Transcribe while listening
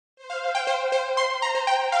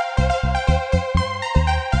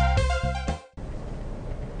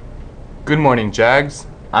Good morning, Jags.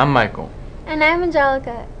 I'm Michael. And I'm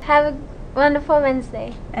Angelica. Have a wonderful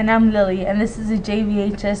Wednesday. And I'm Lily, and this is the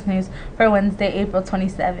JVHS news for Wednesday, April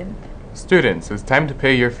 27th. Students, it's time to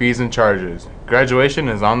pay your fees and charges. Graduation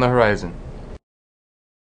is on the horizon.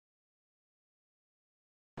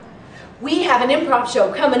 We have an improv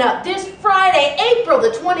show coming up this Friday, April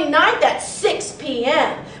the 29th at 6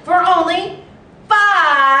 p.m. for only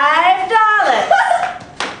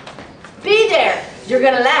 $5. Be there. You're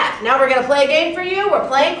going to laugh. Now we're going to play a game for you. We're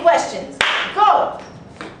playing questions. Go.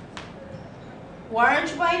 Why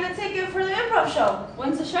aren't you buying a ticket for the improv show?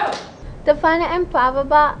 When's the show? The fun and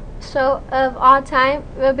improbable show of all time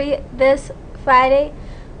will be this Friday,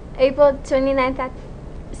 April 29th at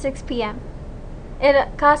 6 p.m.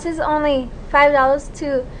 It costs only $5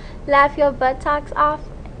 to laugh your buttocks off.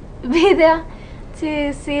 Be there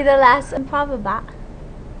to see the last improbable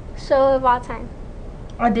show of all time.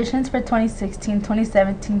 Auditions for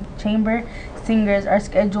 2016-2017 Chamber Singers are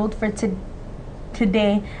scheduled for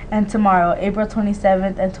today and tomorrow, April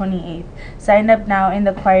 27th and 28th. Sign up now in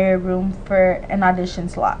the choir room for an audition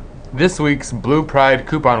slot. This week's Blue Pride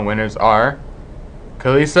coupon winners are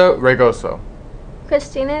Kalisa Regoso,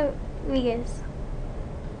 Christina Viguez,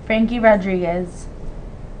 Frankie Rodriguez,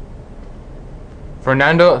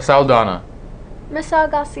 Fernando Saldana, Michelle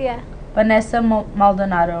Garcia, Vanessa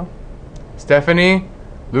Maldonado, Stephanie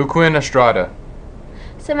Luquin Estrada,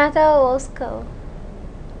 Samantha Orozco,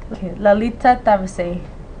 Lalita Tavase.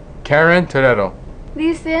 Karen Toretto.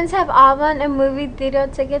 These students have all won a movie theater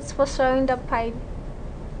tickets for showing the Pride.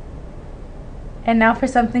 And now for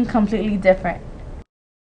something completely different.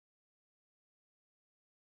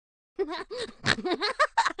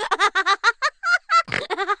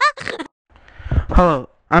 Hello,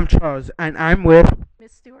 I'm Charles, and I'm with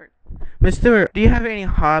Miss Stewart. Miss Stewart. Do you have any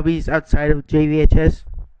hobbies outside of JVHS?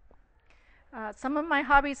 Some of my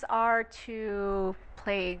hobbies are to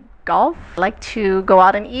play golf. I like to go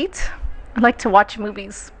out and eat. I like to watch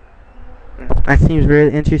movies. That seems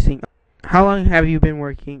really interesting. How long have you been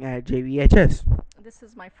working at JVHS? This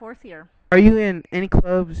is my 4th year. Are you in any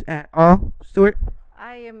clubs at all, Stewart?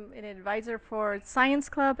 I am an advisor for Science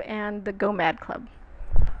Club and the Go Mad Club.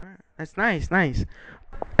 That's nice, nice.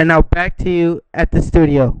 And now back to you at the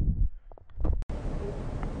studio.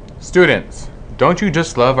 Students, don't you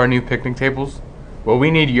just love our new picnic tables? Well, we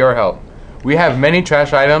need your help. We have many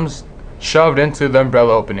trash items shoved into the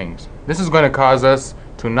umbrella openings. This is going to cause us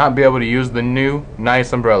to not be able to use the new,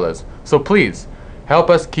 nice umbrellas. So please, help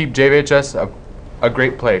us keep JVHS a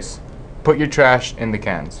great place. Put your trash in the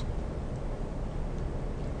cans.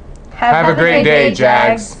 Have a great day,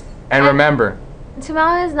 Jags. And remember,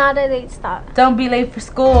 Tomorrow is not a late start. Don't be late for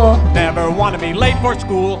school. Never want to be late for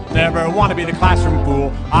school. Never want to be the classroom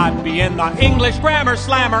fool. I'd be in the English grammar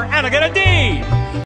slammer and I get a D.